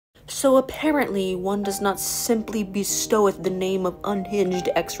So apparently, one does not simply bestoweth the name of unhinged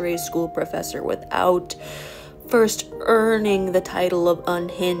X-ray school professor without first earning the title of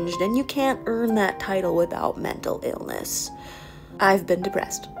unhinged, and you can't earn that title without mental illness. I've been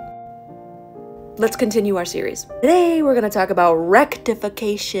depressed. Let's continue our series. Today, we're gonna talk about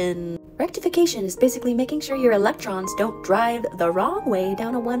rectification. Rectification is basically making sure your electrons don't drive the wrong way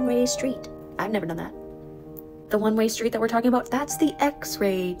down a one-way street. I've never done that. The one-way street that we're talking about, that's the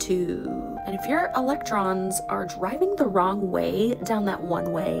X-ray tube. And if your electrons are driving the wrong way down that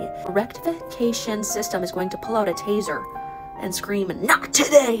one-way, the rectification system is going to pull out a taser and scream, "Not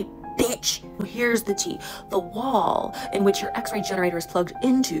today, bitch!" Here's the tea. The wall in which your X-ray generator is plugged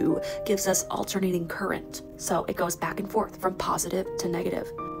into gives us alternating current. So it goes back and forth from positive to negative,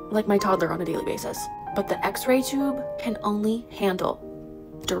 like my toddler on a daily basis. But the X-ray tube can only handle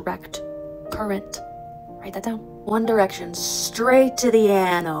direct current. Write that down. One direction, straight to the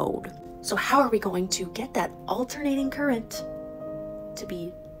anode. So how are we going to get that alternating current to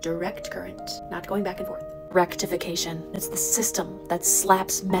be direct current, not going back and forth? Rectification. It's the system that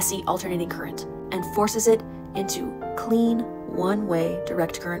slaps messy alternating current and forces it into clean, one-way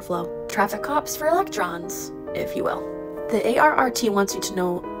direct current flow. Traffic cops for electrons, if you will. The ARRT wants you to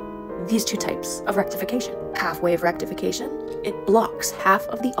know these two types of rectification. Half-wave rectification, it blocks half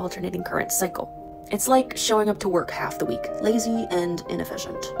of the alternating current cycle. It's like showing up to work half the week, lazy and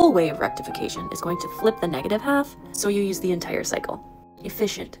inefficient. Full-wave rectification is going to flip the negative half, so you use the entire cycle.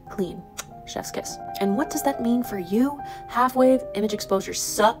 Efficient, clean, chef's kiss. And what does that mean for you? Half-wave, image exposure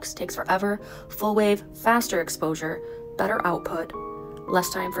sucks, takes forever. Full-wave, faster exposure, better output,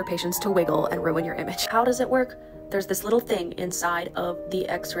 less time for patients to wiggle and ruin your image. How does it work? There's this little thing inside of the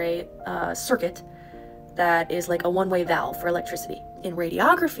X-ray circuit that is like a one-way valve for electricity. In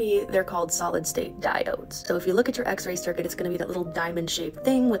radiography, they're called solid-state diodes. So if you look at your X-ray circuit, it's going to be that little diamond-shaped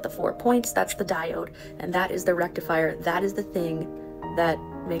thing with the 4 points. That's the diode, and that is the rectifier. That is the thing that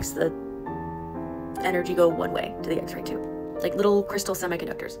makes the energy go one way to the X-ray tube, like little crystal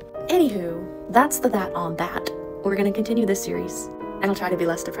semiconductors. Anywho, that's the that on that. We're going to continue this series, and I'll try to be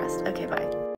less depressed. Okay, bye.